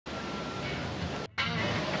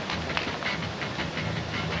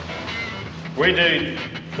We do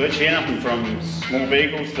virtually anything from small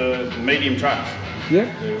vehicles to medium trucks. Yeah.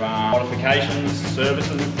 Do modifications,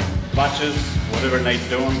 servicing, clutches, whatever it needs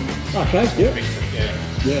doing. Okay, yeah. Fix it, yeah.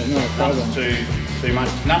 Yeah, no problem. Nothing's too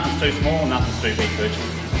much. Nothing's too small, nothing's too big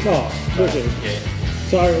virtually. Oh, wicked. Yeah.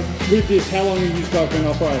 So with this, how long have you guys been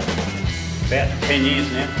operating? About 10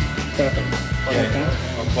 years now. Perfect. Yeah. Okay.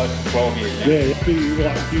 Well, close to 12 years now. Yeah.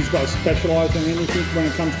 Do you guys specialise in anything when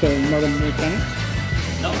it comes to motor mechanics?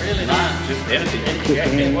 Not really, no. Just anything.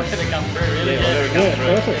 Yeah, whatever comes through, really. Yeah, whatever comes through.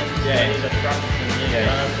 Perfect. Yeah, the trucks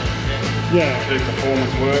and Yeah. Do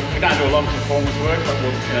performance work. We don't do a lot of performance work, but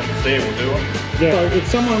we'll, if it's there, we'll do it. Yeah. So if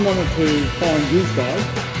someone wanted to find you guys,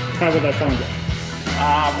 how would they find you?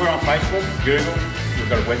 We're on Facebook, Google. We've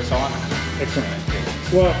got a website. Excellent.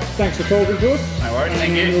 Well, thanks for talking to us. No worries.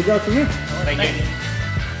 Thank you. We'll go from there. Thank you.